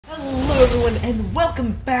Hello everyone and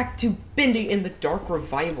welcome back to Bendy in the Dark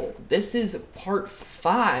Revival. This is part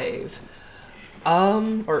 5.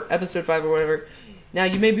 Or episode 5 or whatever. Now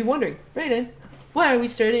you may be wondering, Raiden, why are we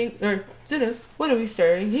starting, or Zinnos, what are we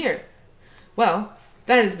starting here? Well,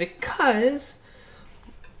 that is because,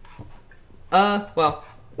 we want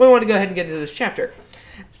to go ahead and get into this chapter.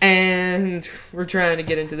 And we're trying to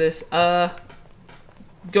get into this. Go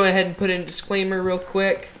ahead and put in a disclaimer real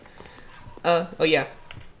quick.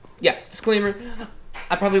 Disclaimer.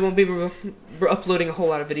 I probably won't be uploading a whole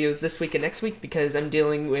lot of videos this week and next week because I'm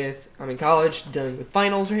in college, dealing with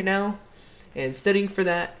finals right now, and studying for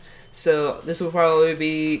that. So this will probably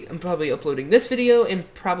be, I'm probably uploading this video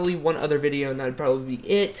and probably one other video, and that'd probably be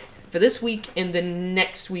it for this week. And then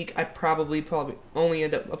next week, I probably only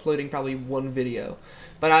end up uploading probably one video.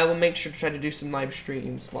 But I will make sure to try to do some live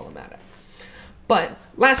streams while I'm at it. But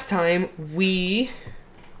last time, we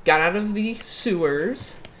got out of the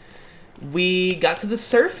sewers. We got to the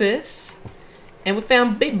surface, and we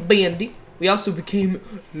found Big Bendy. We also became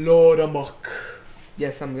Lord Amok.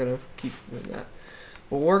 Yes, I'm gonna keep doing that.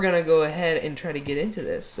 But we're gonna go ahead and try to get into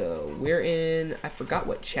this. So we're in, I forgot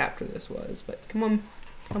what chapter this was, but come on,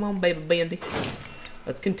 baby Bendy.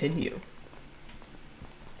 Let's continue.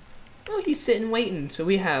 Oh, he's sitting waiting. So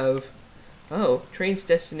we have, train's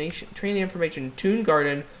destination, train information, Toon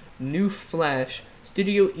Garden, New Flash,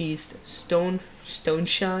 Studio East,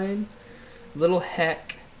 Stoneshine, Little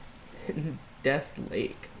Heck, and Death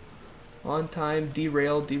Lake. On time,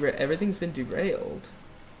 derailed, everything's been derailed.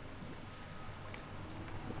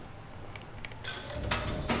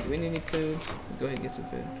 So, do we need any food? Go ahead and get some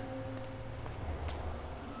food.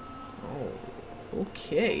 Oh,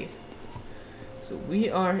 okay. So we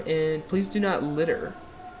are in, please do not litter.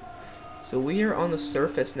 So we are on the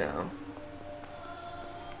surface now.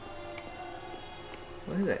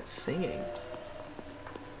 What is that singing?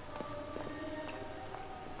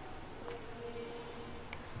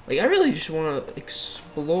 Like, I really just want to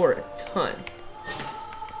explore a ton.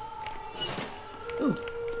 Ooh,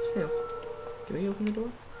 snails. Can we open the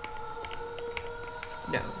door?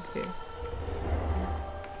 No, okay.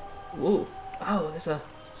 Whoa. Oh, there's a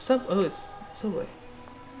it's subway.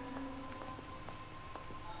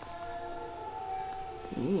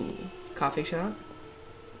 Ooh, coffee shop.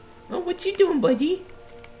 Oh, what you doing, buddy?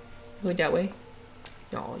 Going that way?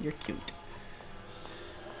 Oh, you're cute.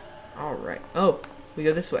 Alright. Oh, we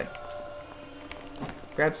go this way.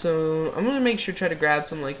 Grab some... I'm gonna make sure to try to grab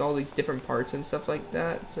some, like, all these different parts and stuff like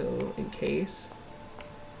that, so, in case.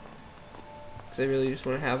 Because I really just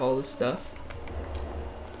want to have all this stuff.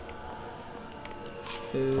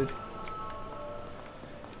 Food.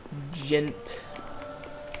 Gent.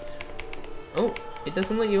 Oh, it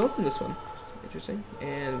doesn't let you open this one. Interesting.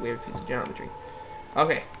 And weird piece of geometry.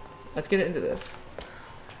 Okay, let's get into this.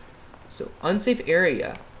 So, unsafe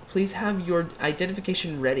area. Please have your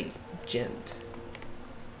identification ready, Gent.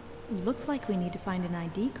 Looks like we need to find an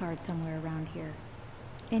ID card somewhere around here.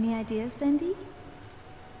 Any ideas, Bendy?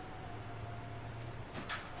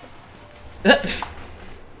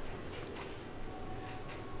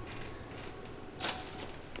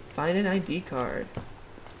 Find an ID card.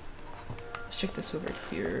 Let's check this over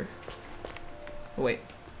here. Oh wait,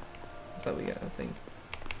 I thought we got a thing.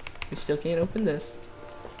 We still can't open this.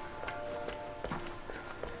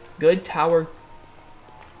 Good Tower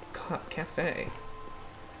Cafe.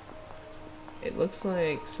 It looks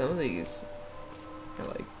like some of these are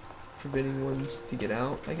like preventing ones to get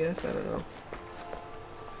out, I guess. I don't know.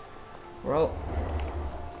 Well,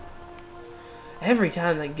 every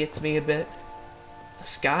time that gets me a bit. The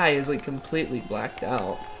sky is like completely blacked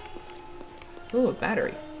out. Oh, a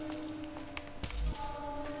battery.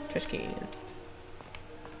 Trash can.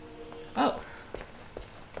 Oh.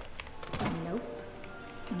 Nope.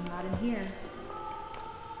 Not in here.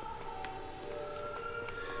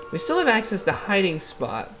 We still have access to hiding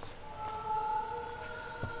spots.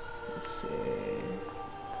 Let's see.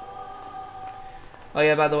 Oh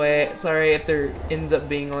yeah, by the way, sorry if there ends up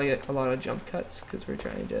being like a lot of jump cuts because we're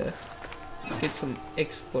trying to get some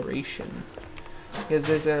exploration. Because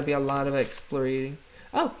there's going to be a lot of exploring.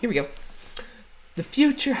 Oh, here we go. The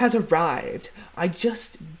future has arrived. I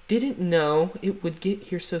just didn't know it would get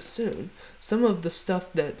here so soon. Some of the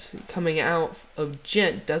stuff that's coming out of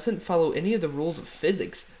Gent doesn't follow any of the rules of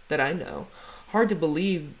physics that I know. Hard to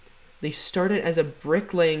believe they started as a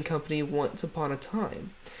bricklaying company once upon a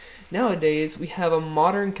time. Nowadays, we have a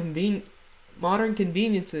modern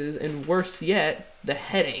conveniences, and worse yet, the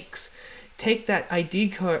headaches. Take that ID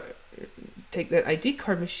card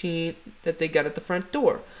machine that they got at the front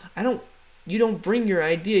door. You don't bring your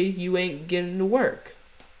ID, you ain't getting to work.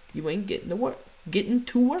 You ain't getting to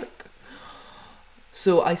work.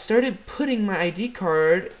 So I started putting my ID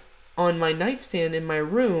card on my nightstand in my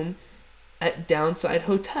room at Downside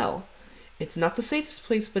Hotel. It's not the safest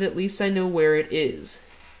place, but at least I know where it is.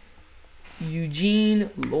 Eugene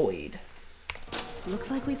Lloyd. Looks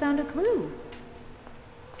like we found a clue.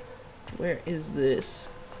 Where is this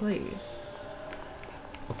place?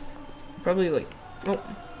 Probably like... Oh.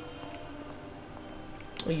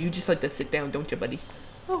 Oh, you just like to sit down, don't you, buddy?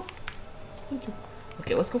 Oh, thank you.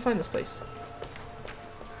 Okay, let's go find this place.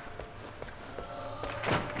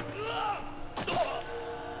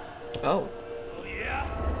 Oh. Oh, yeah?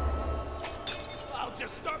 I'll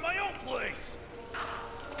just start my own place.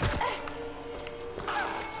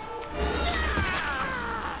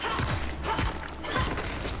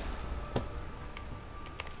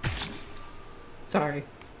 Sorry.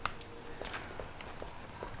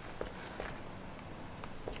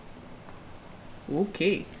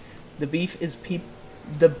 Okay. The beef is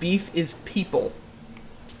people.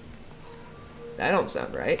 That don't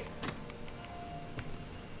sound right.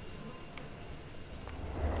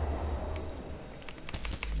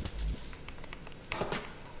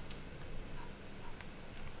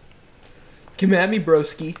 Come at me,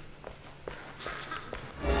 broski.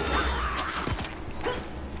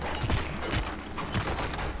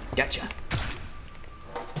 Gotcha.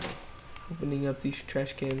 Opening up these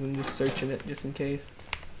trash cans and just searching it just in case.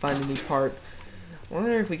 Find any parts. I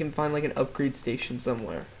wonder if we can find like an upgrade station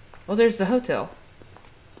somewhere. Oh, there's the hotel.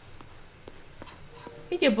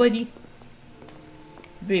 Hey there, buddy.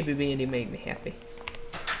 Baby Bendy make me happy.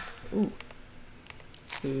 Ooh.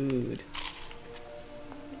 Food.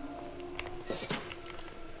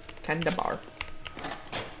 Kinda bar.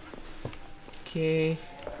 Okay.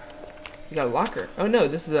 You got a locker. Oh no,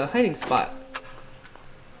 this is a hiding spot.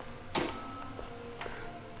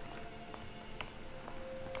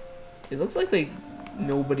 It looks like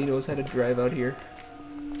nobody knows how to drive out here.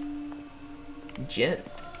 Gent.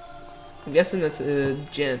 I'm guessing that's a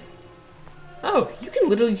gent. Oh, you can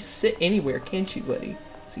literally just sit anywhere, can't you, buddy?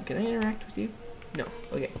 Let's see, can I interact with you? No.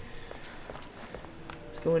 Okay.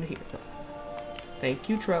 Let's go in here. No. Thank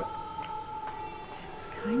you, truck. It's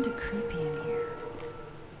kind of creepy in here.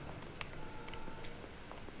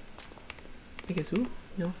 I guess, ooh,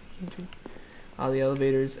 no, you can't do. Oh, the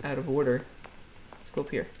elevator's out of order. Let's go up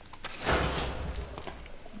here.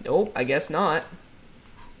 Nope, I guess not.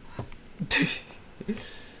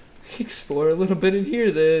 Explore a little bit in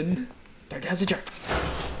here then. Dark times a jerk.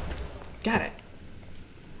 Got it.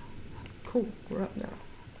 Cool, we're up now.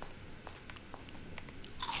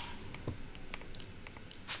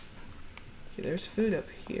 Okay, there's food up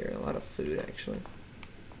here. A lot of food, actually.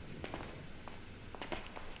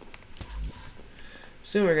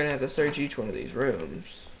 Soon we're gonna have to search each one of these rooms.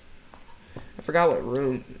 I forgot what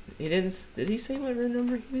room. He didn't. Did he say what room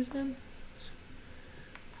number he was in?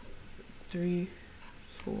 3,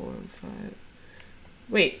 4, 5.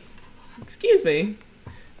 Wait. Excuse me.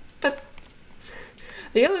 But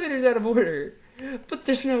the elevator's out of order. But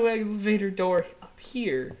there's no elevator door up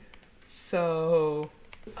here. So.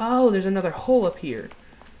 Oh, there's another hole up here.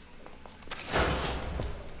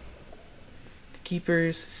 The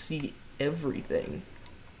keepers see everything.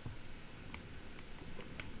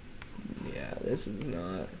 Yeah, this is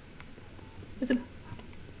not. It's a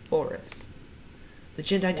Boris. The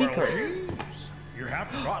Gent ID Well, card. geez, you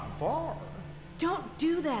haven't gotten far. Don't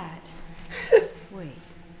do that. Wait.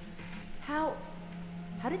 How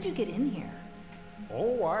did you get in here?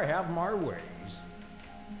 Oh, I have my ways.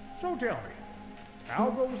 So tell me,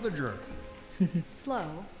 how goes the journey? Slow,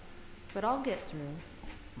 but I'll get through.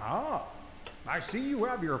 Ah, I see you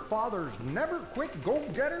have your father's never-quit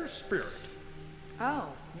go-getter spirit. Oh,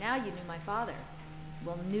 now you knew my father.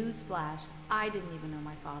 Well, newsflash, I didn't even know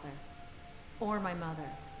my father. Or my mother.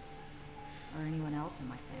 Or anyone else in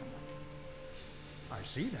my family. I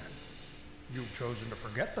see then. You've chosen to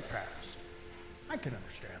forget the past. I can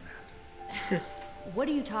understand that. What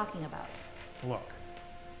are you talking about? Look,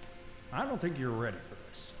 I don't think you're ready for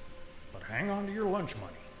this. But hang on to your lunch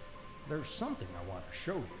money. There's something I want to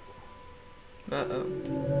show you. Uh-oh.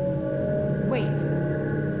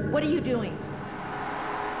 Wait. What are you doing?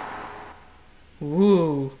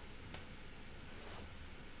 Woo.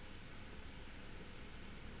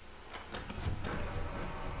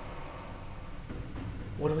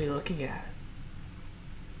 What are we looking at?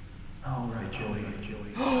 All right, Joey.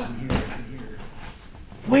 I'm here.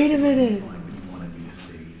 Wait a minute. Find what you wanted me to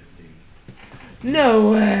see.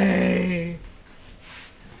 No way.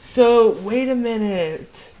 So, wait a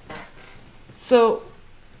minute. So,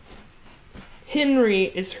 Henry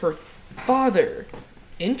is her father.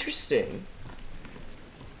 Interesting.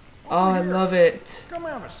 Oh, I love it. Come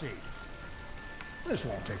have a seat. This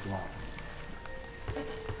won't take long.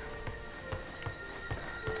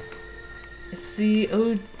 It's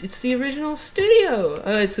the original studio.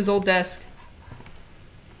 Oh, it's his old desk.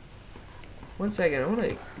 One second, I want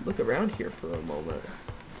to look around here for a moment.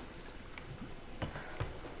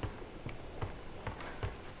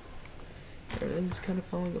 Everything's kind of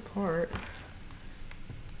falling apart.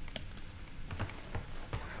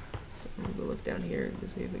 I'm gonna look down here to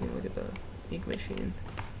see if we can look at the ink machine.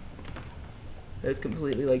 It's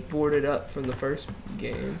completely like boarded up from the first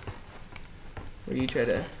game, where you try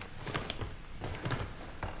to.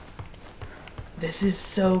 This is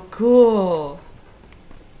so cool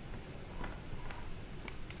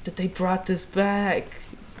that they brought this back.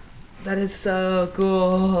 That is so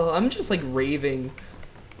cool. I'm just like raving.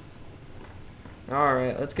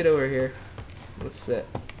 Alright, let's get over here. Let's sit.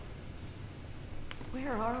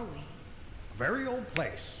 Where are we? A very old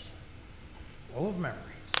place. Full of memories.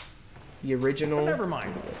 The original. But never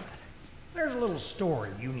mind all that. There's a little story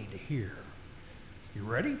you need to hear. You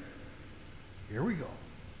ready? Here we go.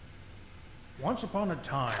 Once upon a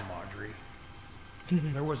time, Audrey,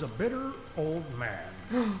 there was a bitter old man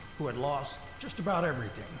who had lost just about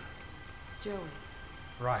everything. Joey.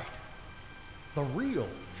 Right. The real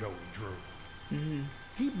Joey Drew.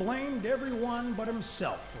 He blamed everyone but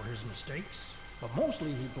himself for his mistakes, but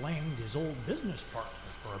mostly he blamed his old business partner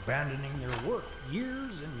for abandoning their work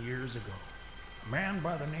years and years ago. A man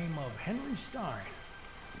by the name of Henry Stein,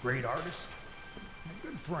 a great artist and a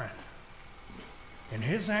good friend. In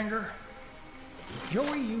his anger,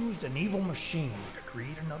 Joey used an evil machine to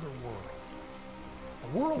create another world.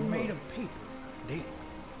 A world made of paper and ink,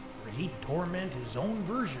 where he'd torment his own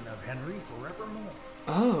version of Henry forevermore.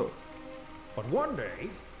 Oh. But one day,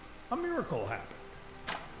 a miracle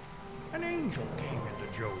happened. An angel came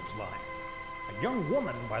into Joe's life. A young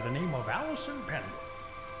woman by the name of Allison Bendy.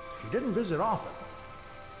 She didn't visit often,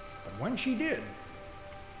 but when she did,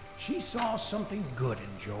 she saw something good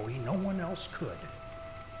in Joey no one else could,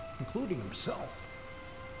 including himself.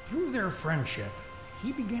 Through their friendship,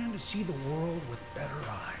 he began to see the world with better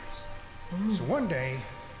eyes. So one day,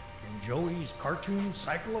 in Joey's cartoon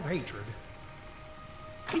cycle of hatred,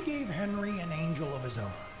 he gave Henry an angel of his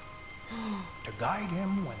own to guide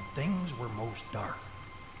him when things were most dark,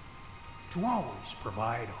 to always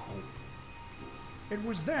provide hope. It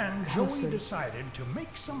was then Joey decided to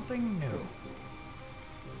make something new,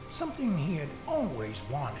 something he had always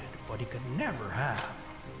wanted, but he could never have.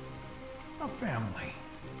 A family.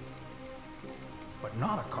 But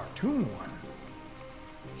not a cartoon one.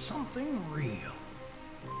 Something real.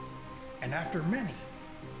 And after many,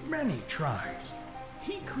 many tries,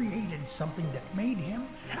 he created something that made him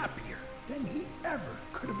happier than he ever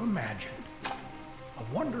could have imagined. A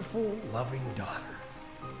wonderful, loving daughter.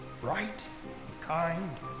 Bright, kind,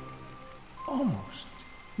 almost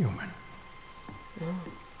human.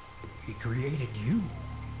 He created you,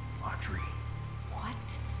 Audrey. What?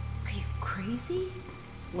 Are you crazy?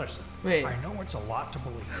 Listen, Wait. I know it's a lot to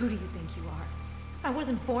believe. Who do you think you are? I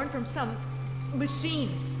wasn't born from some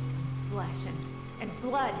machine. Flesh and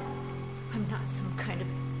blood. I'm not some kind of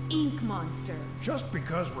ink monster. Just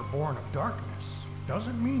because we're born of darkness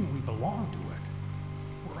doesn't mean we belong to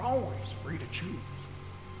it. We're always free to choose,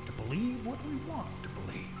 to believe what we want to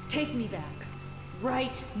believe. Take me back.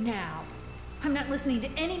 Right now. I'm not listening to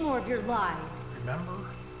any more of your lies. Remember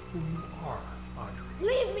who you are, Audrey.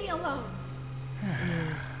 Leave me alone.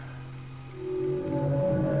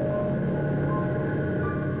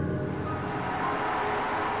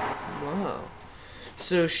 Wow.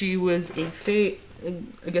 So she was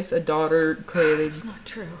I guess a daughter created. It's not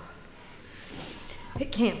true.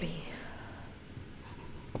 It can't be.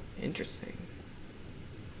 Interesting.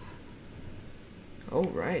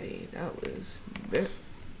 Alrighty, that was very.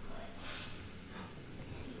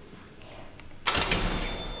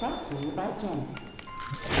 Brought to you by Jen.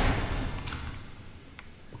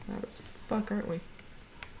 Loud as fuck, aren't we?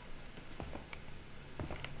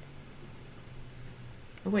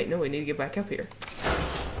 Oh wait, no, we need to get back up here.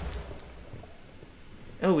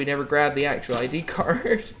 Oh, we never grabbed the actual ID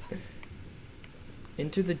card.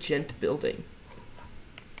 Enter the Gent building.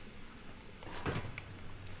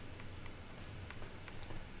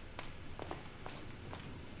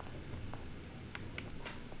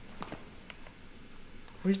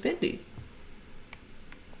 Where's Bendy?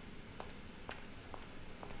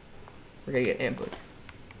 We're gonna get ambushed.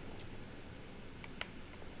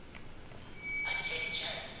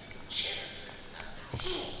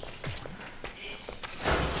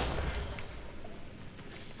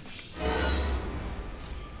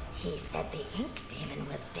 He said the ink demon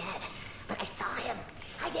was dead, but I saw him.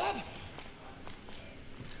 I did.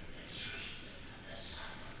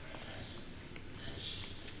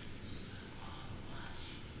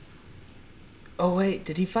 Oh wait,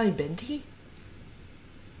 did he find Bendy?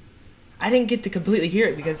 I didn't get to completely hear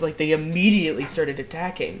it because like they immediately started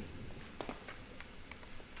attacking.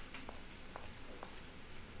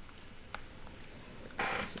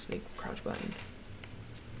 It's a snake crouch button.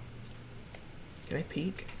 Can I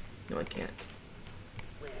peek? No, I can't.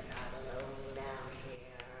 We're not alone down here.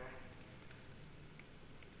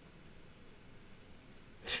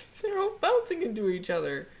 They're all bouncing into each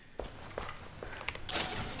other.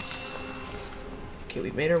 Okay,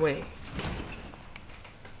 we've made our way.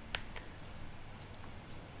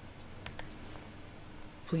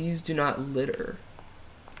 Please do not litter.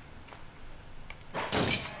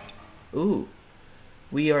 Ooh.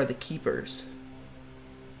 We are the keepers.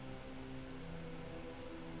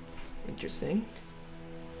 Interesting.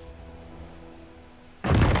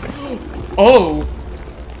 Oh!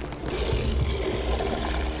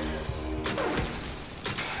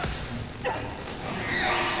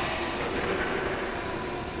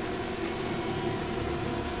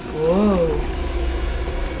 Whoa.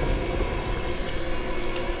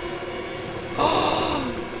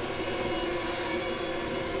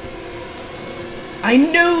 I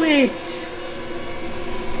knew it!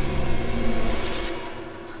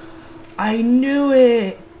 I knew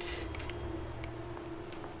it!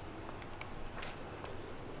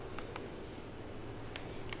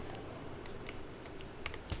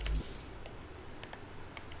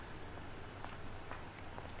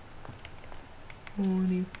 Oh,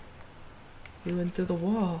 and he went through the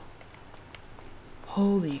wall.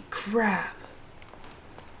 Holy crap.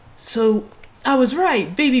 So, I was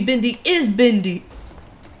right! Baby Bendy is Bendy!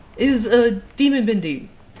 Is a demon Bendy.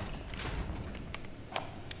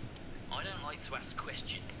 I don't like to ask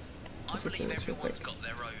questions. I Let's listen believe to this real everyone's quick. got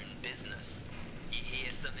their own business. You hear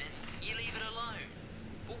something, you leave it alone.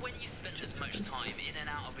 But when you spend as much time in and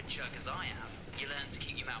out of a jug as I have, you learn to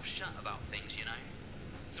keep your mouth shut about things, you know?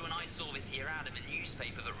 So when I saw this here ad in the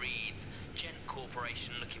newspaper that reads, Gent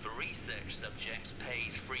Corporation looking for research subjects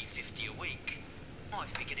pays $3.50 a week, I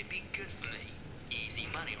figured it'd be good for me. Easy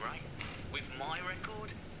money, right? With my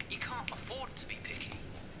record, you can't afford to be picky.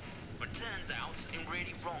 But turns out, something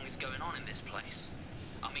really wrong is going on in this place.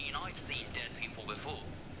 I mean, I've seen dead people before,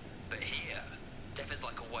 but here, death is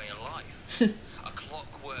like a way of life. A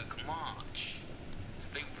clockwork march.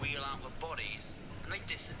 They wheel out the bodies, and they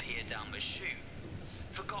disappear down the chute.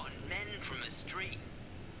 Forgotten men from the street,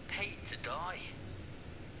 paid to die.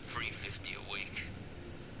 $3.50 a week.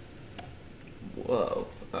 Whoa,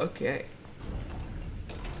 okay.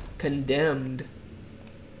 Condemned.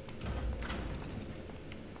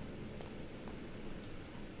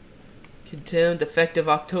 Condemned effective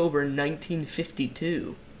October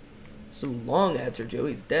 1952. So long after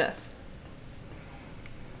Joey's death.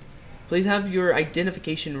 Please have your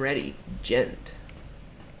identification ready, Gent.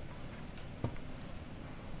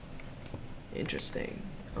 Interesting.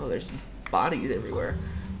 Oh, there's bodies everywhere.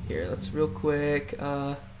 Here, let's real quick,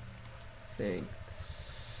 thing.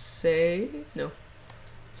 Save? No.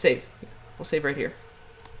 Save. We'll save right here.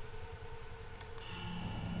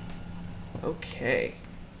 Okay.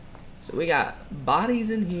 So we got bodies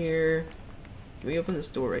in here. Can we open this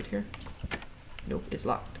door right here? Nope, it's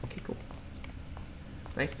locked. Okay, cool.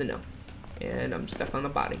 Nice to know. And I'm stuck on the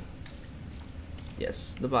body.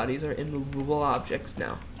 Yes, the bodies are immovable objects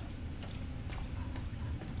now.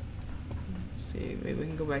 Let's see, maybe we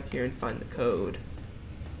can go back here and find the code.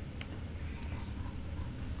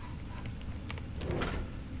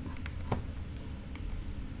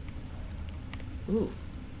 Ooh.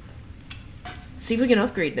 See if we can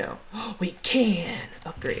upgrade now. Oh, we can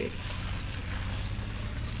upgrade.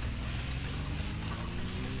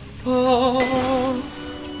 Oh,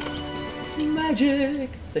 magic!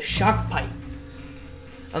 The shock pipe.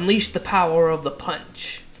 Unleash the power of the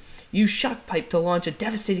punch. Use shock pipe to launch a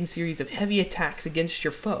devastating series of heavy attacks against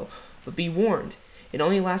your foe. But be warned, it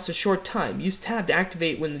only lasts a short time. Use tab to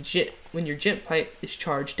activate when your gent pipe is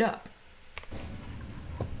charged up.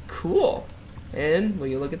 Cool. And when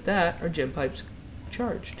you look at that, our gent pipe's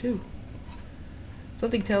charged too.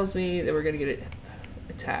 Something tells me that we're gonna get it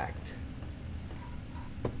attacked.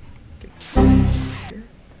 Here.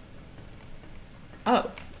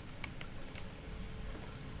 Oh.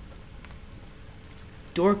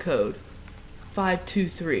 Door code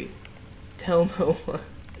 523. Tell no one.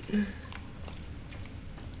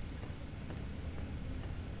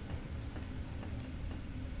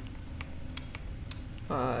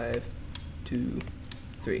 5, 2,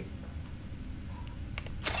 3.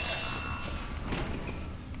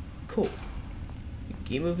 Cool.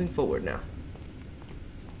 Keep moving forward now.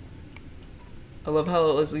 I love how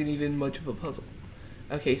it wasn't even much of a puzzle.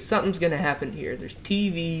 Okay, something's gonna happen here. There's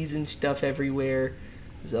TVs and stuff everywhere.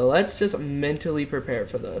 So let's just mentally prepare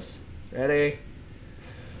for this. Ready?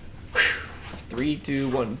 3, 2,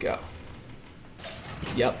 1, go.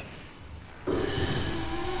 Yep.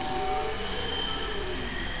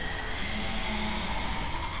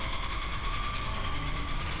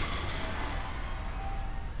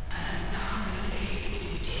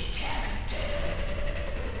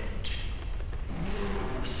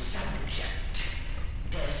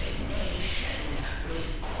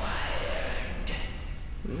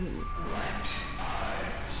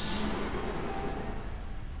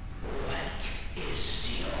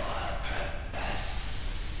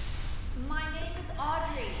 My name is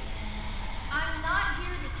Audrey. I'm not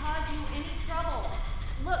here to cause you any trouble.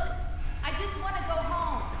 Look, I just want to go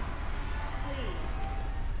home. Please,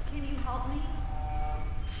 can you help me?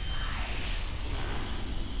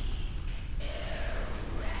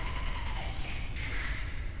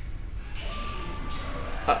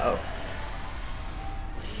 Uh-oh.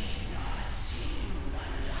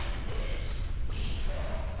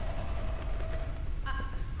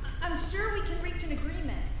 I'm sure we can reach an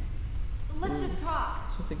agreement. Let's just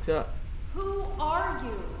talk. Something's up. Who are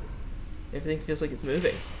you? Everything feels like it's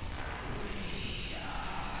moving.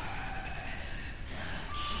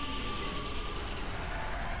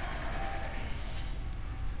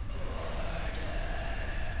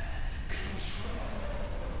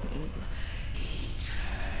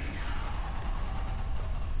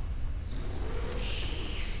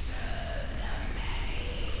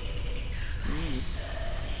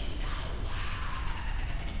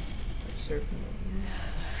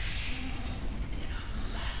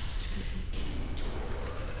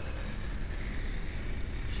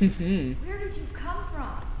 Where did you come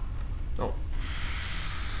from? Oh.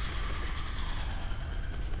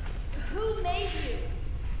 Who made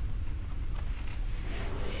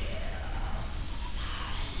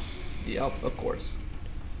you? Yep, of course.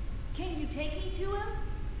 Can you take me to him?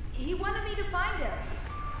 He wanted me to find him.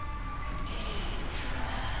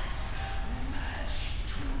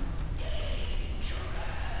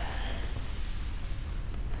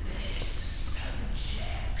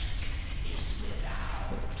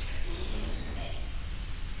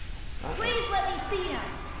 Please let me see him.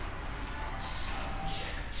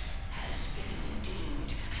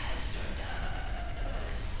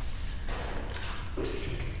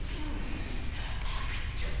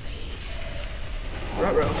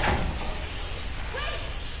 Ruh-roh. Wait!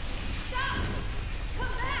 Stop!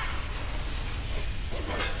 Come back!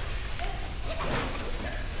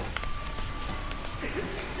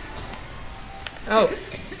 Oh.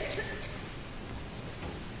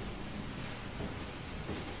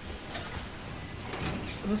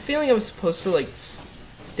 I have a feeling I was supposed to like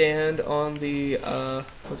stand on the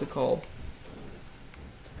what's it called?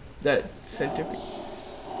 That center.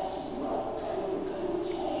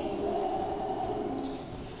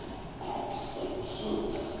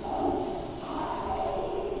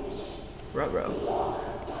 Ruh-roh.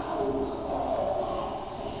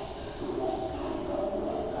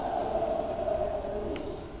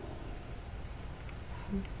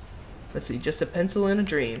 Let's see, just a pencil and a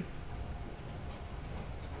dream.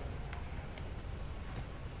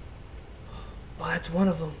 Oh, that's one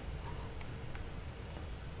of them.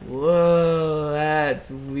 Whoa, that's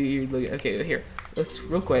weird looking. Okay, here. Let's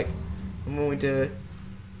real quick. I'm going to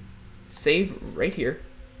save right here.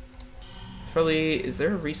 Probably, is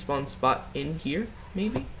there a respawn spot in here?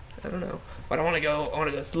 Maybe? I don't know. But I want to go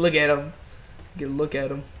look at him. Get a look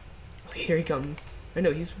at him. Okay, here he comes. I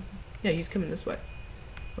know he's coming this way.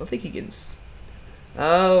 I don't think he gets.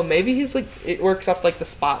 Oh, maybe he's like, it works up like the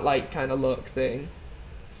spotlight kind of look thing.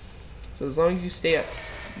 So as long as you stay at.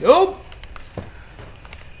 Nope!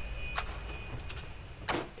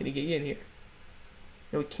 Can he get you in here?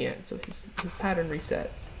 No, he can't. So his pattern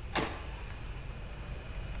resets.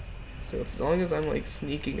 So as long as I'm like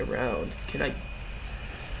sneaking around, can I?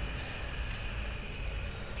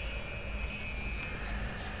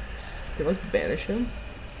 Can I like banish him?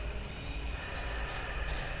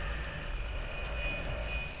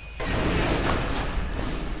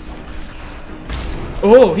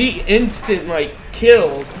 Oh, he instant like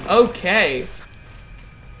kills. Okay.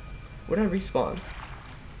 Where'd I respawn?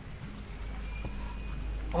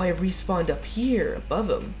 Oh, I respawned up here above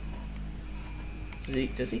him.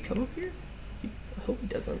 Does he come up here? I hope he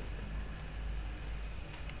doesn't.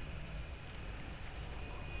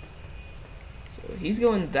 So he's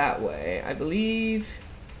going that way. I believe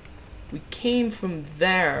we came from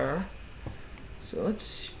there. So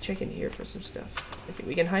let's check in here for some stuff. Okay,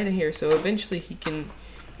 we can hide in here. So eventually he can,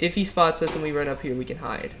 if he spots us and we run up here, we can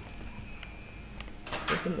hide.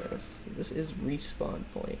 open this. This is respawn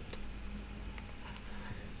point.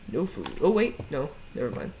 No food. Oh wait, no,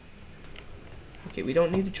 never mind. Okay, we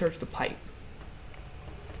don't need to charge the pipe.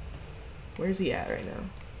 Where's he at right now?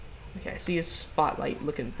 Okay, I see his spotlight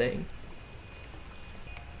looking thing.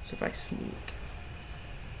 So if I sneak.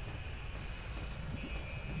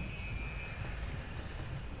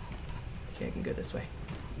 Okay, I can go this way.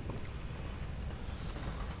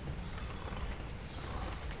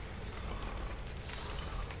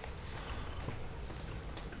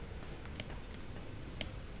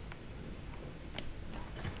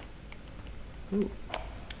 Ooh.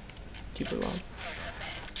 Keep it long.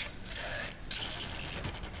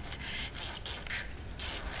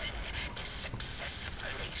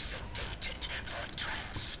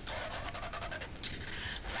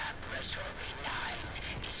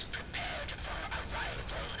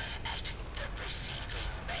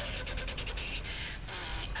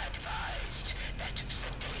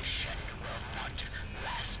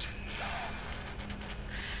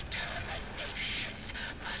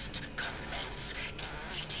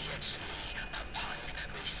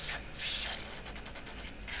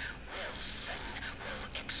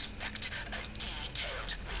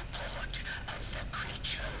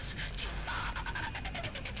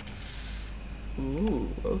 Ooh,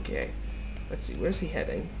 okay. Let's see, where's he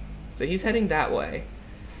heading? So he's heading that way.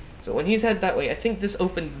 So when he's headed that way, I think this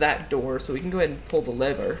opens that door, so we can go ahead and pull the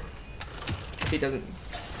lever. If he doesn't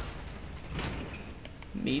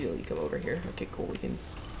immediately come over here. Okay, cool, we can...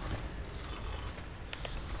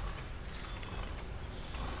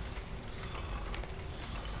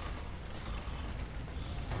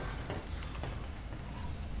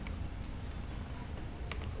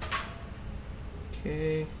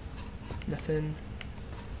 Okay, nothing.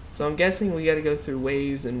 So I'm guessing we gotta go through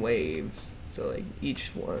waves and waves. So like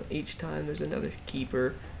each time there's another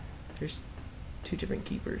keeper. There's 2 different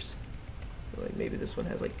keepers. So like maybe this one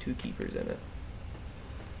has like 2 keepers in it.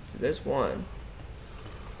 So there's one.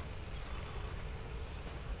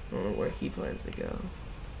 I don't know where he plans to go.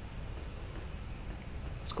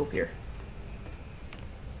 Let's go up here.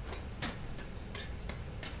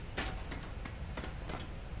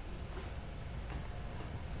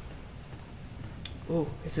 Oh,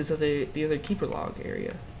 this is the other keeper log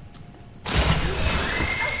area.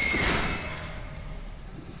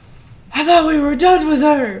 I thought we were done with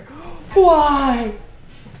her! Why?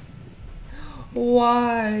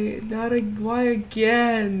 Why? Why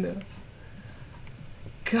again?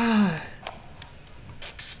 God.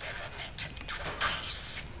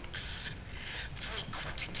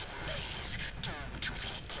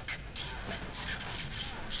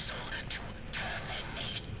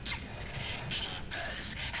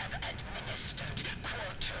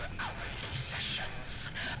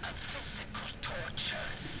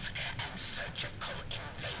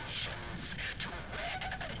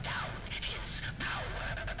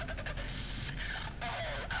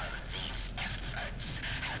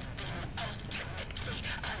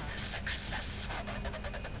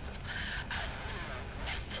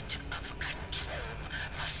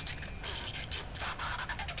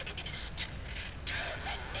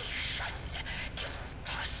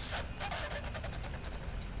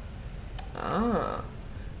 Ah,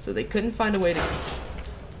 so they couldn't find a way to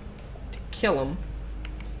kill him,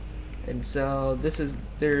 and so this is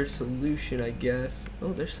their solution, I guess.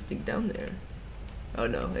 Oh, there's something down there. Oh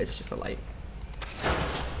no, it's just a light.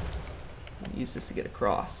 Use this to get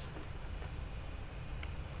across.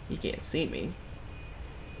 He can't see me,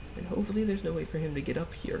 and hopefully there's no way for him to get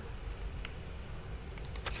up here.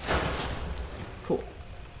 Cool,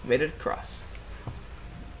 made it across.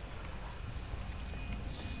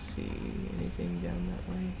 See anything down that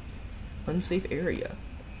way? Unsafe area.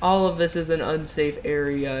 All of this is an unsafe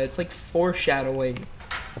area. It's like foreshadowing.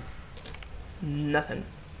 Nothing.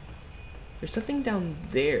 There's something down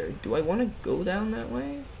there. Do I want to go down that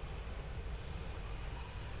way?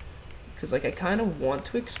 Because like I kind of want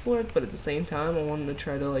to explore it, but at the same time I want to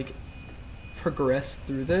try to like progress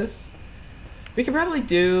through this. We could probably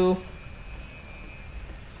do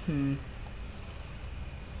I'm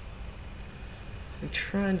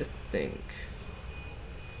trying to think.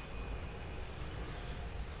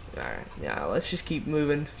 Alright, yeah, let's just keep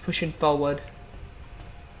moving, pushing forward.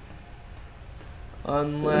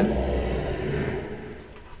 Unless...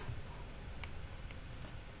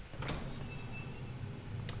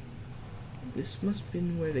 This must have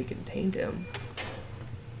been where they contained him.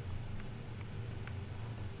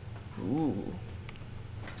 Ooh.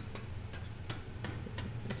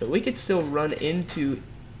 So we could still run into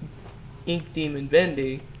Ink Demon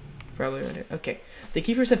Bendy probably around here. Okay. The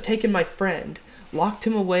keepers have taken my friend, locked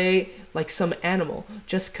him away like some animal,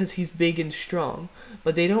 just 'cause he's big and strong.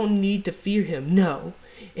 But they don't need to fear him, no.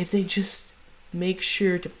 If they just make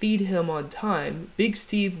sure to feed him on time, Big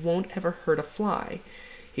Steve won't ever hurt a fly.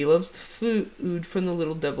 He loves the food from the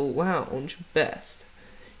Little Devil Lounge best.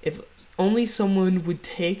 If only someone would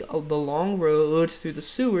take the long road through the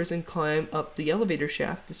sewers and climb up the elevator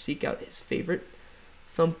shaft to seek out his favorite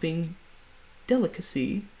thumping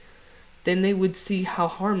delicacy, then they would see how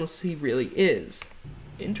harmless he really is.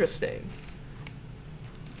 Interesting.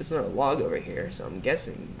 There's not a log over here, so I'm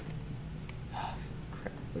guessing... Oh,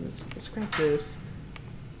 crap. Let's grab this.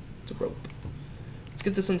 It's a rope. Let's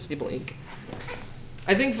get this unstable ink.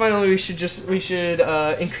 I think finally we should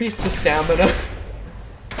increase the stamina.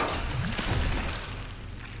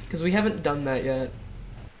 Because we haven't done that yet.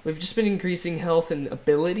 We've just been increasing health and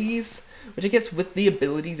abilities, which I guess with the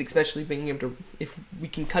abilities, especially being able to, if we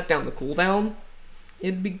can cut down the cooldown,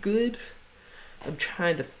 it'd be good. I'm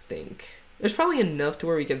trying to think. There's probably enough to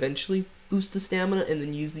where we can eventually boost the stamina and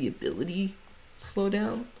then use the ability to slow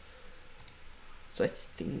down. So I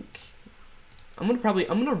think I'm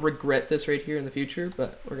gonna regret this right here in the future,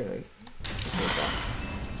 but we're gonna do that.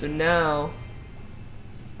 So now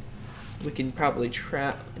we can probably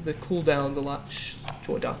trap the cooldowns a lot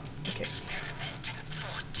shorter. Okay.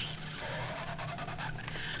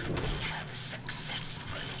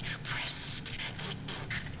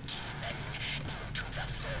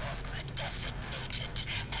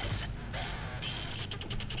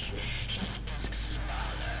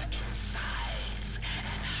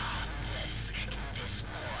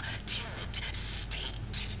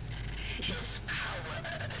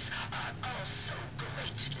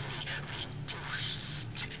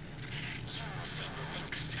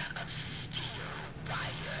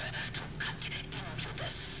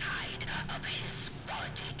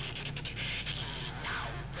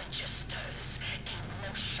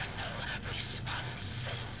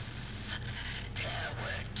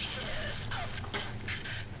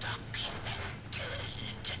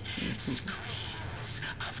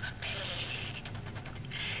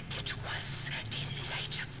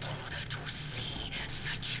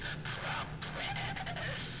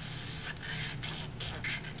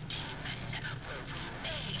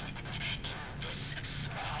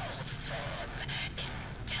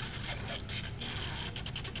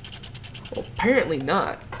 Well, apparently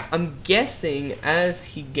not. I'm guessing as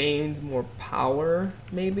he gains more power,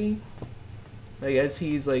 maybe? Like, as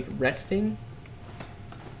he's, like, resting,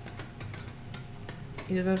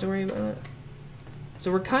 he doesn't have to worry about it. So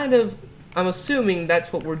we're kind of... I'm assuming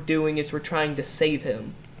that's what we're doing, is we're trying to save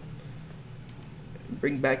him.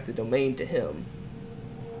 Bring back the domain to him.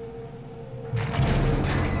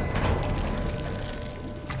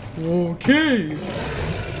 Okay!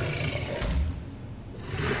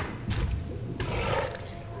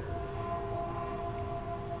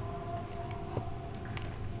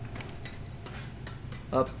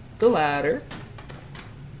 Up the ladder.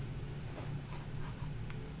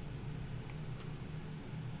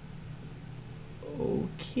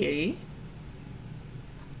 Okay.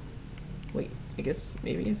 Wait, I guess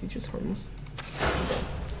maybe is he just harmless? Okay.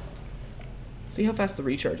 See how fast the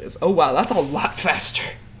recharge is. Oh wow, that's a lot faster.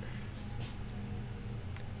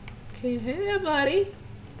 Okay, hey buddy.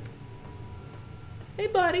 Hey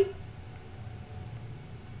buddy.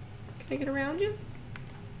 Can I get around you?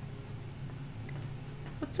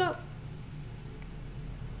 What's up?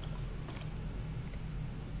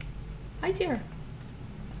 Hi there.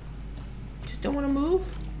 Just don't want to move?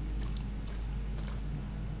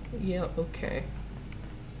 Yeah, okay.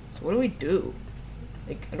 So what do we do?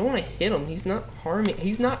 Like, I don't want to hit him. He's not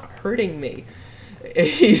hurting me.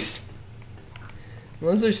 He's...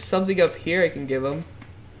 Unless there's something up here I can give him.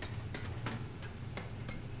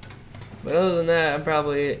 But other than that, I'm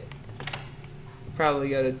probably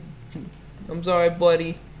gotta... I'm sorry,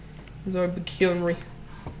 buddy. I'm sorry, Big Henry.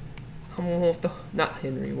 I'm gonna have to... Not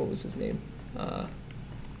Henry, what was his name?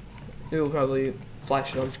 It will probably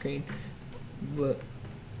flash it on screen. But...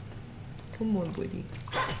 Come on, buddy.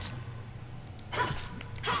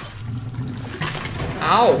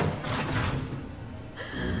 Ow!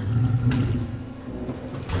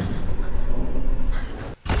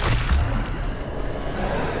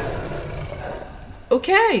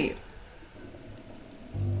 Okay!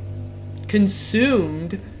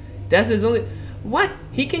 Consumed? Death is only... What?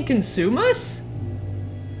 He can consume us?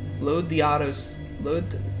 Load the autos...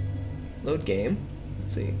 Load game?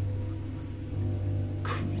 Let's see.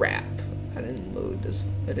 Crap. I didn't load this...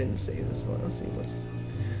 I didn't save this one. Let's see.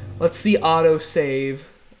 Let's see auto save.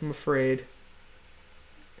 I'm afraid.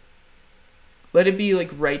 Let it be like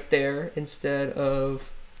right there instead of...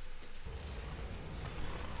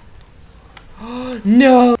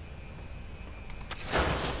 No!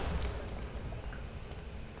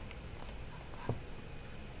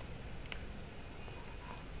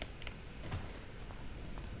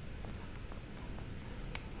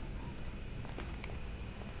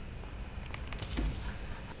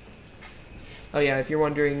 Oh yeah, if you're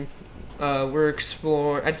wondering, we're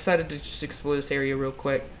exploring. I decided to just explore this area real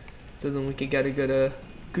quick, so then we could get a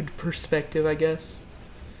good perspective, I guess.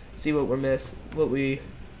 See what we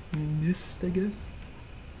missed, I guess.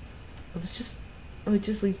 Oh, it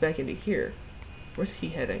just leads back into here. Where's he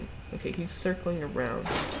heading? Okay, he's circling around.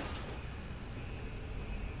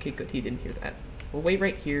 Okay, good. He didn't hear that. We'll wait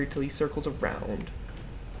right here till he circles around.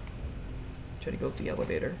 Try to go up the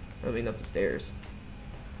elevator. I mean, up the stairs.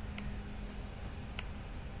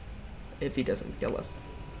 If he doesn't kill us.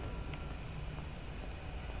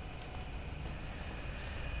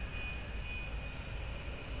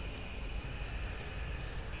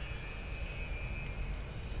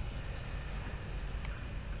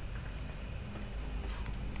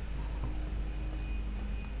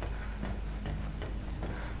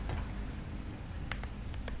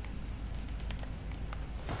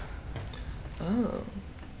 Oh.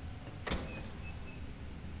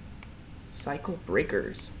 Cycle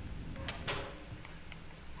breakers.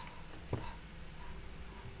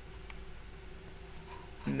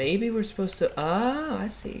 Maybe we're supposed to... Ah, I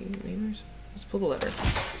see. Maybe we're supposed to pull the lever.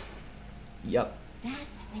 Yup.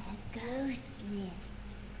 That's where the ghosts live.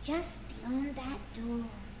 Just beyond that door.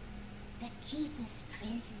 The keeper's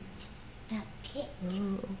prison. The pit.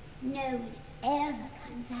 Oh. No one ever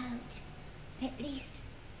comes out. At least,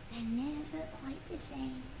 they're never quite the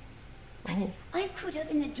same. But Oh. I could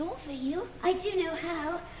open the door for you. I do know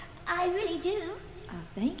how. I really do.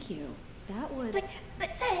 Thank you. That would...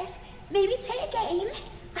 But first, maybe play a game?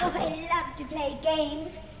 Oh, I love to play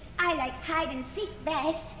games. I like hide and seek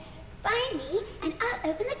best. Find me, and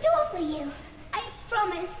I'll open the door for you. I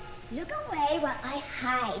promise. Look away while I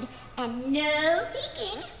hide, and no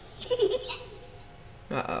peeking.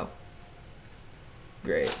 Uh-oh.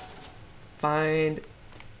 Great. Find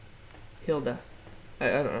Hilda. I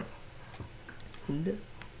don't know. Hilda?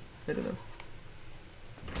 I don't know.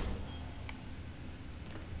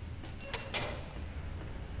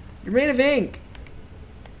 You're made of ink!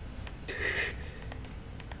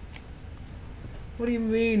 What do you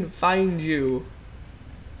mean, find you?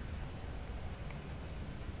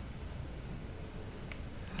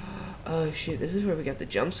 Oh shit, this is where we got the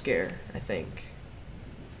jump scare, I think.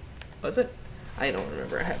 Was it? I don't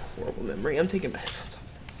remember, I have a horrible memory. I'm taking my headphones off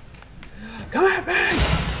of this. Come at me!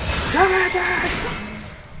 Come at me!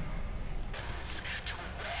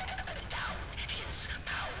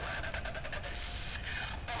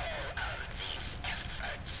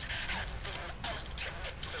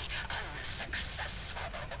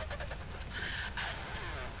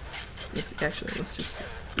 Actually, let's just...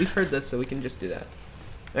 We've heard this, so we can just do that.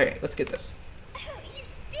 Alright, let's get this. Oh, you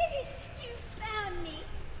did it! You found me!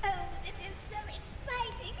 Oh, this is so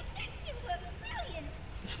exciting! You were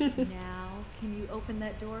brilliant! Now, can you open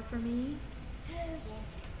that door for me? Oh,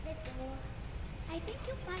 yes, the door. I think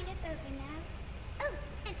you'll find it's open now. Oh,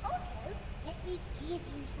 and also, let me give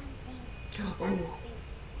you something. Oh. Something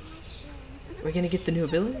special. We're gonna get the new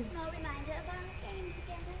ability? Just a small reminder of our getting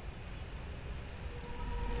together.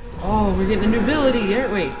 Oh, we're getting a new ability,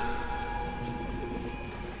 aren't we?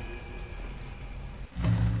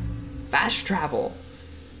 Fast travel.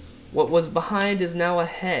 What was behind is now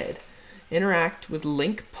ahead. Interact with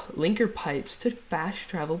linker pipes to fast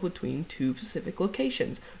travel between two specific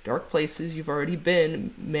locations. Dark places you've already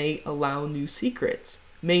been may allow new secrets.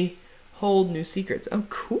 May hold new secrets. Oh,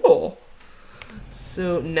 cool.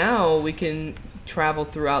 So now we can travel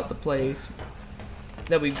throughout the place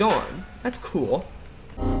that we've gone. That's cool.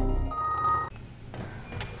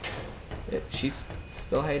 Yeah, she's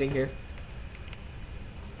still hiding here.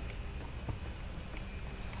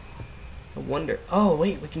 I wonder. Oh,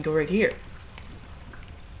 wait, we can go right here.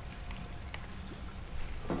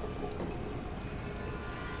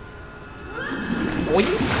 Boing.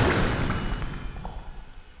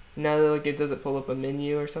 Now, like, it doesn't pull up a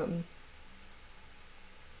menu or something.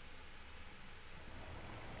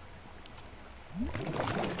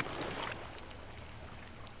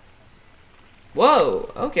 Whoa,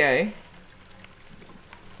 okay.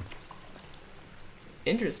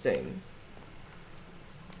 Interesting.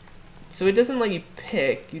 So it doesn't let you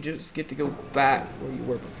pick, you just get to go back where you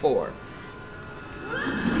were before.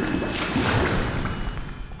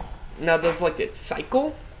 Now does like it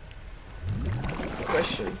cycle? That's the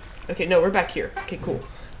question. Okay, no, we're back here. Okay, cool.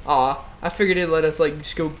 Aw, I figured it'd let us like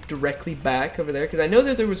just go directly back over there because I know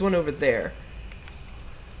that there was one over there.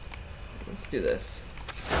 Let's do this.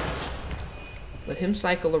 Let him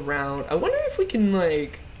cycle around. I wonder if we can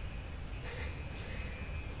like.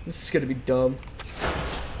 This is gonna be dumb.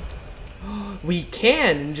 We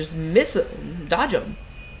can just miss him, dodge him.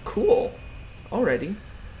 Cool. Already.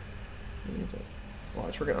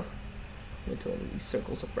 Watch, we're gonna wait till he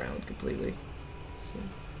circles around completely. So.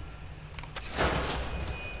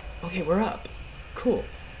 Okay, we're up. Cool.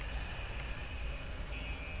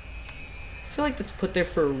 I feel like that's put there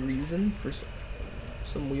for a reason, for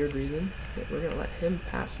some weird reason. But we're gonna let him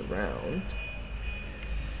pass around.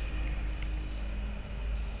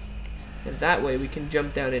 And that way we can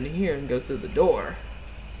jump down in here and go through the door.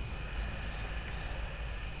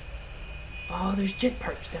 Oh, there's jet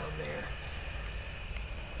parks down there.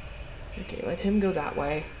 Okay, let him go that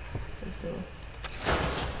way. Let's go.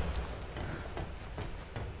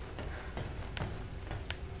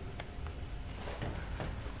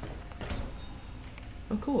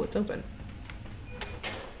 Oh, cool, it's open.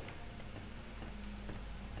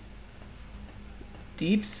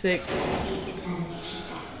 Deep 6.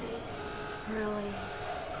 Really?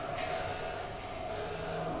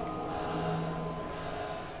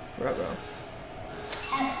 Ruh-roh.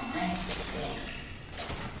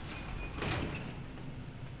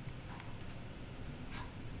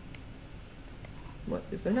 What?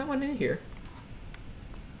 Is there not one in here?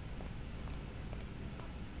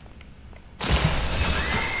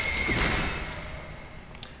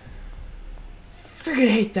 Freaking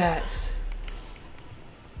hate that.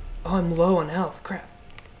 Oh, I'm low on health. Crap.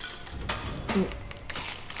 Ooh.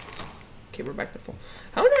 Okay, we're back to full.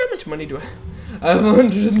 I wonder how much money do I have? I have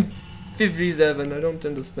 157. I don't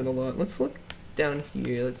tend to spend a lot. Let's look down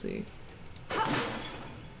here. Let's see.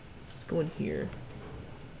 Let's go in here.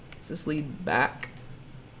 Does this lead back?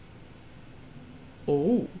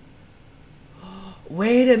 Oh.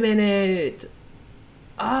 Wait a minute.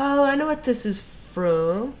 Oh, I know what this is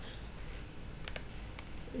from.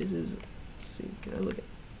 This is. Let's see. Can I look at?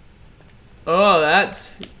 Oh, that's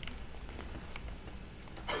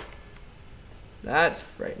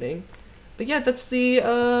frightening. But yeah, that's the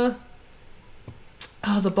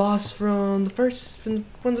the boss from the first game.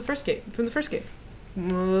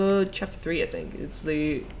 Chapter 3, I think. It's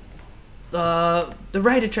the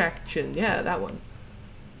ride attraction. Yeah, that one.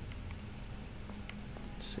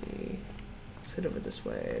 Let's see. Let's head over this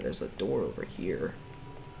way. There's a door over here.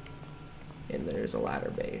 And there's a ladder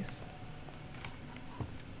base.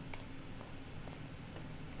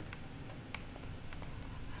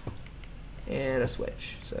 And a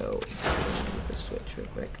switch. So, get the switch real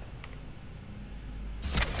quick.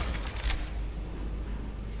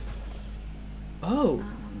 Oh!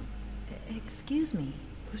 Excuse me.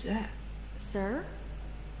 Who's that? Sir?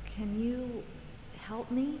 Can you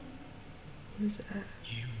help me? Who's that?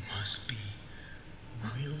 You must be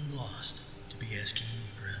really lost to be asking me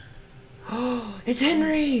for help. Oh, it's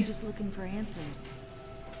Henry! I'm just looking for answers.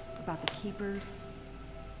 About the keepers,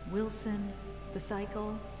 Wilson, the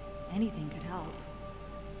cycle. Anything could help.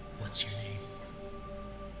 What's your name?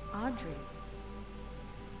 Audrey.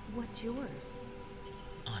 What's yours?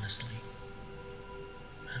 Honestly,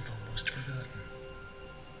 I've almost forgotten.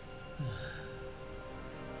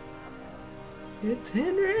 It's My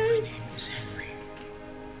Henry! name is Henry.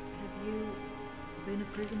 Have you been a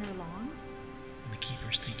prisoner long? The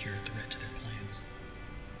keepers think you're a threat to their plans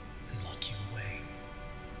and lock you away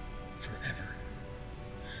forever.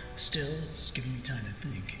 Still, it's given me time to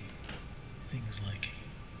think. Things like,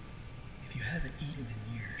 if you haven't eaten in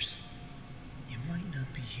years, you might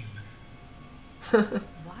not be human.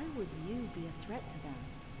 Why would you be a threat to them?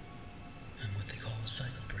 I'm what they call a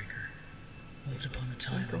cycle breaker. Once upon a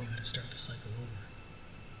time, I knew how to start the cycle over.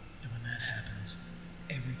 And when that happens,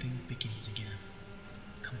 everything begins again.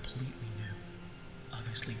 Completely new.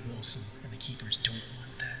 Obviously, Wilson and the keepers don't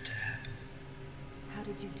want that to happen. How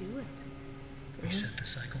did you do it? Reset the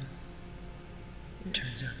cycle.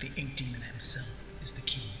 Turns out the ink demon himself is the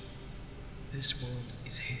key. This world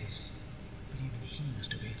is his, but even he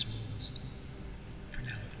must obey its rules. For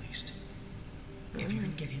now, at least. If you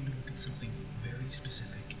can get him to look at something very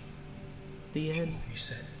specific, The he end. will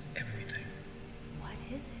reset everything. What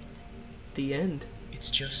is it? The end.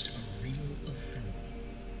 It's just a reel of film,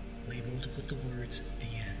 labeled with the words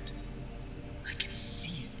 "The End." I can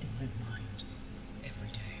see it in my mind every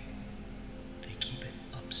day. They keep it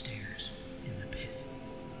upstairs in the pit.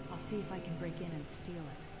 I'll see if I can break in and steal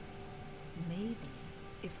it. Maybe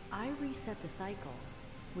if I reset the cycle,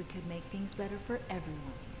 we could make things better for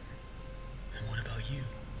everyone here. And what about you?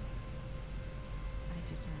 I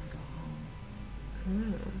just want to go home.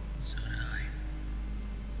 So did I.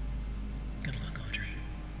 Good luck, Audrey.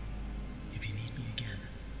 If you need me again,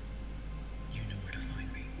 you know where to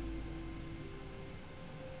find me.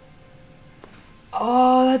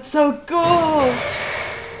 Oh, that's so cool!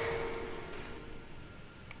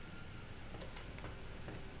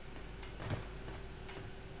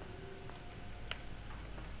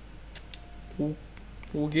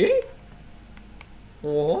 Okay.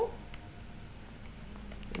 Oh.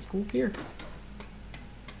 Let's go up here.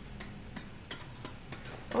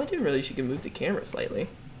 Oh, I didn't realize you can move the camera slightly.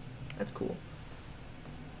 That's cool.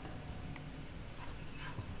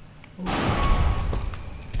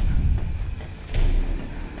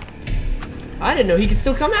 I didn't know he could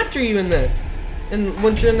still come after you in this. And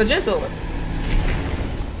once you're in the gym building.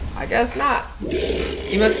 I guess not.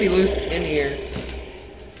 He must be loose in here.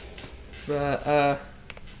 But,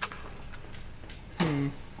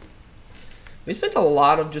 we spent a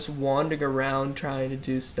lot of just wandering around trying to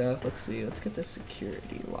do stuff. Let's see. Let's get the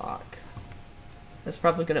security lock. That's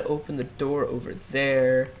probably going to open the door over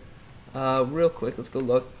there. Real quick, let's go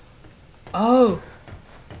look. Oh!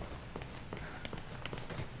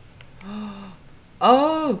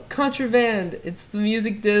 Oh! Contraband! It's the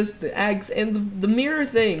music disc, the axe, and the mirror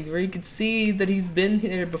thing where you can see that he's been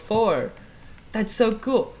here before. That's so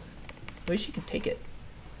cool. I wish you could take it.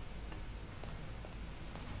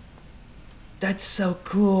 That's so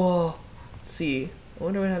cool. Let's see. I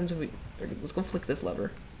wonder what happens if we... Let's go flick this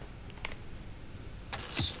lever.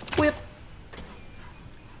 Whip.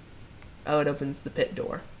 Oh, it opens the pit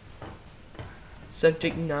door.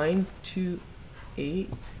 Subject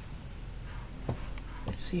 928.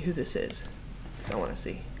 Let's see who this is. Because I want to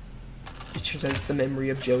see. It turns out it's the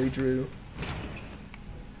memory of Joey Drew.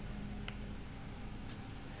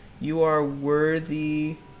 You are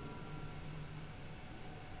worthy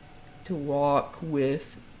to walk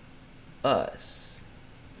with us.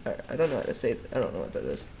 I don't know how to say it. I don't know what that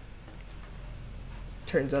is.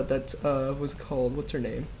 Turns out that's what's called, what's her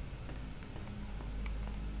name?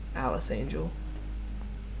 Alice Angel.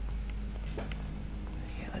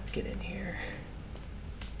 Okay, let's get in here.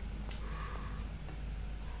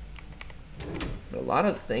 But a lot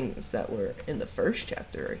of things that were in the first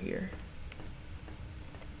chapter are here.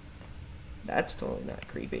 That's totally not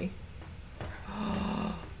creepy.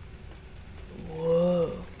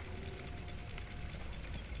 Whoa.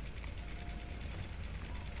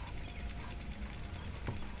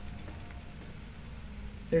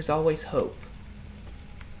 There's always hope.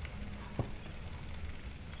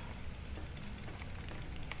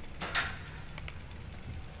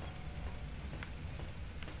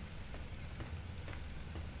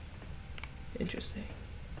 Interesting.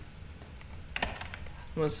 I'm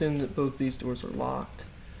gonna assume that both these doors are locked.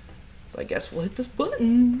 So I guess we'll hit this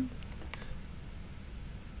button.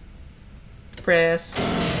 Press.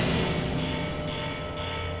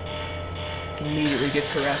 Immediately gets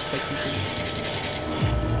harassed by people.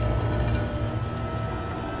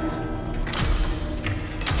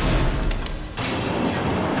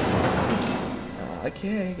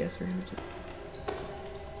 Okay, I guess we're gonna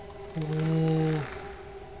do...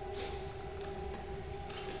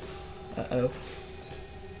 Uh-oh.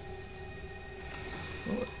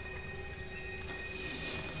 Oh.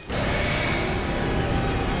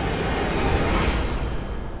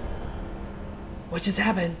 What just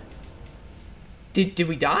happened? Did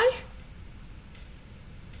we die?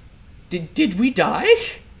 Did we die?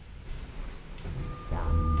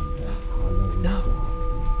 No.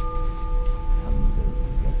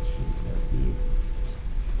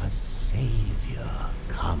 A savior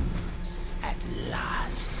comes at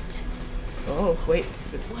last. Oh, wait.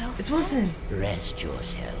 Well, It's Wilson. Rest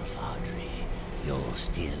yourself, Audrey. You're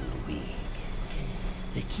still weak.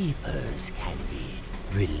 The keepers can be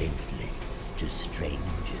relentless to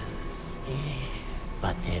strangers.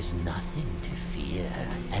 But there's nothing to fear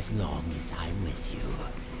as long as I'm with you.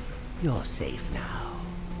 You're safe now.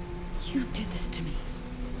 You did this to me.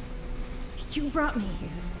 You brought me here.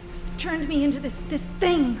 Turned me into this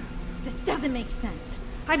thing. This doesn't make sense.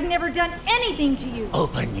 I've never done anything to you.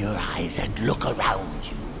 Open your eyes and look around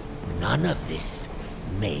you. None of this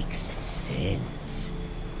makes sense.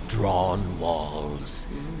 Drawn walls,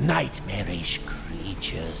 nightmarish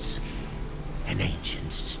creatures, an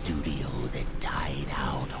ancient studio that died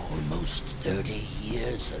out almost 30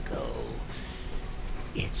 years ago.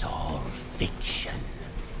 It's all fiction,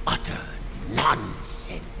 utter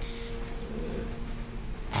nonsense.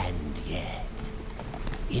 And yet,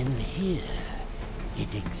 in here,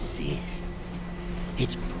 it exists.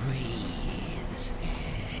 It breathes.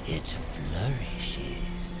 It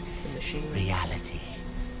flourishes. The machine. Reality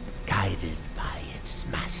guided by its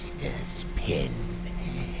master's pen.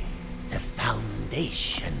 The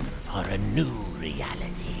foundation for a new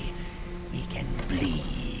reality. We can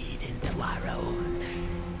bleed into our own.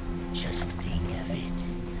 Just think of it.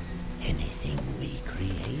 Anything we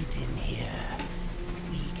create in here,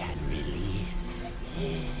 we can release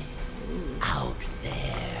out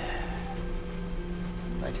there.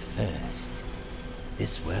 But first,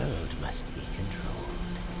 this world must be controlled,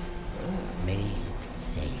 made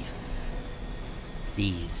safe.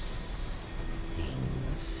 These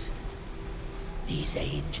things, these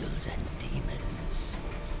angels and demons,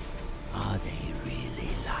 are they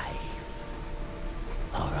really life?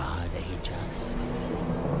 Or are they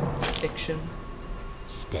just Fiction.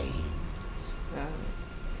 stains?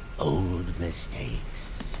 Old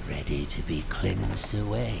mistakes ready to be cleansed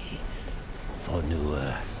away for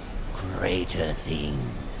newer, greater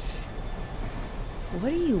things.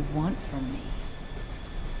 What do you want from me?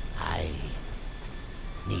 I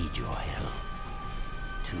need your help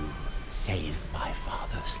to save my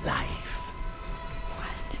father's life.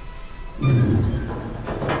 What?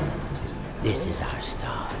 This is our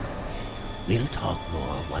start. We'll talk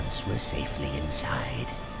more once we're safely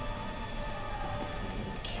inside.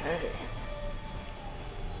 Okay.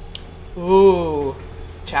 Ooh.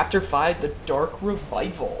 Chapter 5, The Dark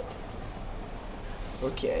Revival.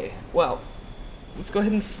 Okay, well, let's go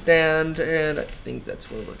ahead and stand, and I think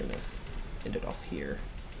that's where we're gonna end it off here.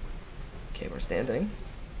 Okay, we're standing.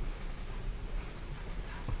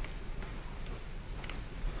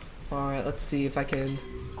 Alright, let's see if I can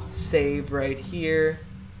save right here.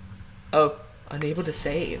 Oh, unable to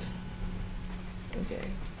save. Okay.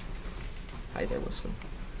 Hi there, Wilson.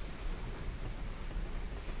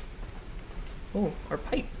 Oh, our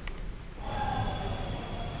pipe.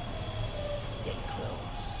 Stay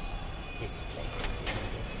close. This place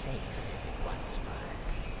isn't as safe as it once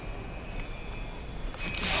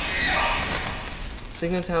was.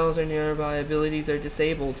 Signal towers are nearby. Abilities are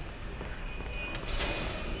disabled.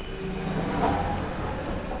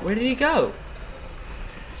 Where did he go?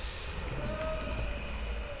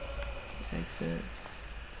 Exit.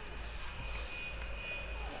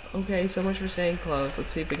 Okay, so much for staying close.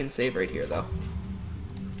 Let's see if we can save right here, though.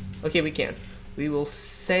 Okay, we can. We will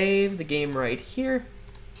save the game right here.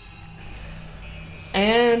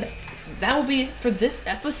 And that will be it for this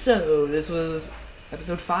episode. This was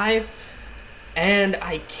episode 5. And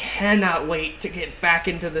I cannot wait to get back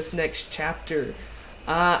into this next chapter.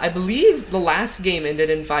 I believe the last game ended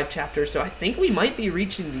in 5 chapters, so I think we might be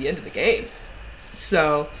reaching the end of the game.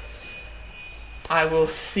 So, I will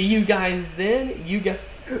see you guys then. You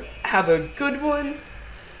guys have a good one.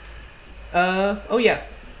 Oh yeah,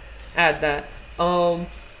 add that.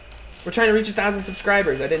 We're trying to reach 1,000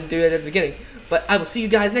 subscribers. I didn't do it at the beginning. But I will see you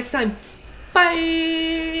guys next time. Bye!